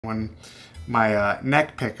when my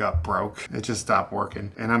neck pickup broke. It just stopped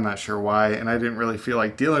working, and I'm not sure why, and I didn't really feel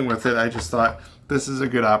like dealing with it. I just thought this is a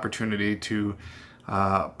good opportunity to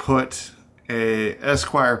put a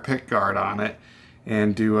Esquire pick guard on it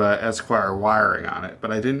and do a Esquire wiring on it,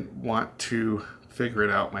 but I didn't want to figure it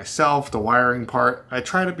out myself, the wiring part. I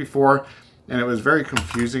tried it before and it was very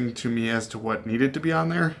confusing to me as to what needed to be on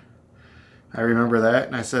there. I remember that,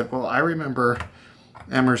 and I said, well, I remember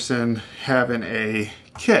Emerson having a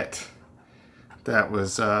kit that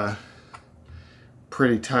was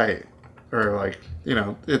pretty tight, or like, you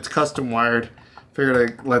know, it's custom wired.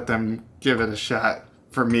 Figured I'd let them give it a shot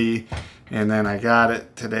for me, and then I got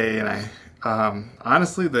it today, and I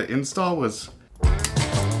honestly, the install was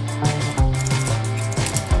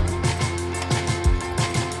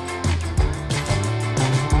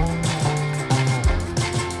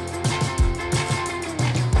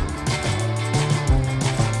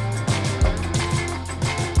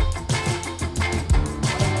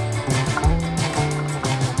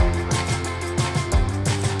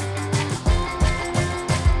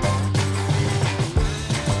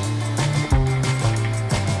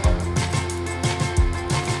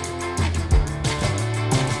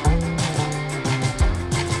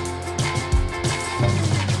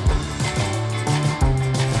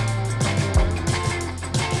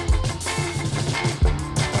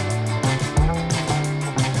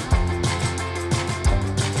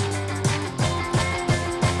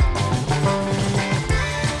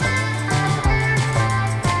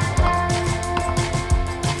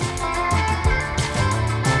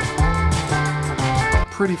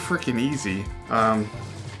pretty freaking easy,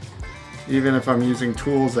 even if I'm using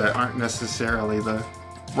tools that aren't necessarily the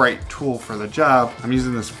right tool for the job. I'm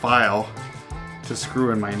using this file to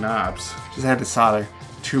screw in my knobs. Just had to solder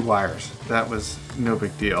 2 wires. That was no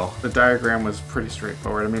big deal. The diagram was pretty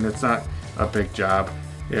straightforward. I mean, it's not a big job.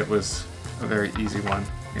 It was a very easy one,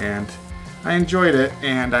 and I enjoyed it,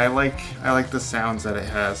 and I like the sounds that it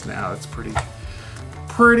has now. It's pretty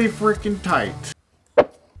freaking tight.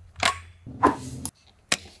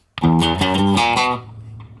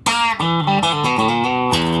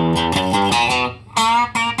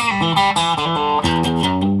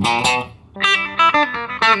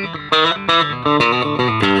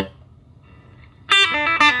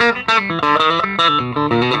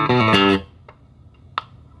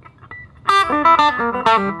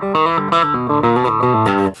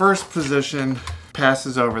 First position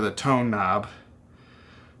passes over the tone knob.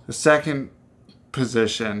 The second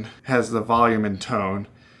position has the volume and tone.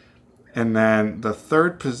 And then the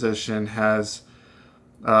third position has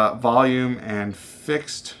volume and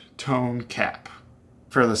fixed tone cap.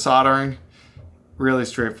 For the soldering, really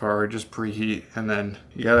straightforward, just preheat, and then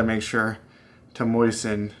you gotta make sure to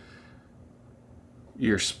moisten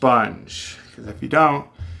your sponge, because if you don't,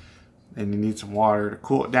 then you need some water to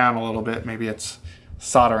cool it down a little bit. Maybe it's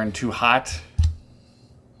soldering too hot,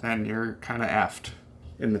 then you're kind of effed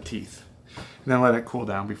in the teeth. And then let it cool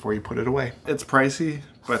down before you put it away. It's pricey,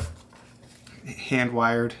 but hand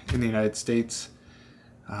wired in the United States,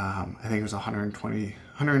 I think it was 100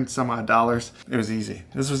 and some odd dollars. It was easy.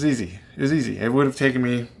 This was easy. It was easy. It would have taken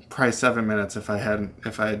me probably 7 minutes if I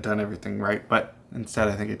had done everything right, but instead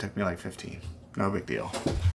I think it took me like 15. No big deal.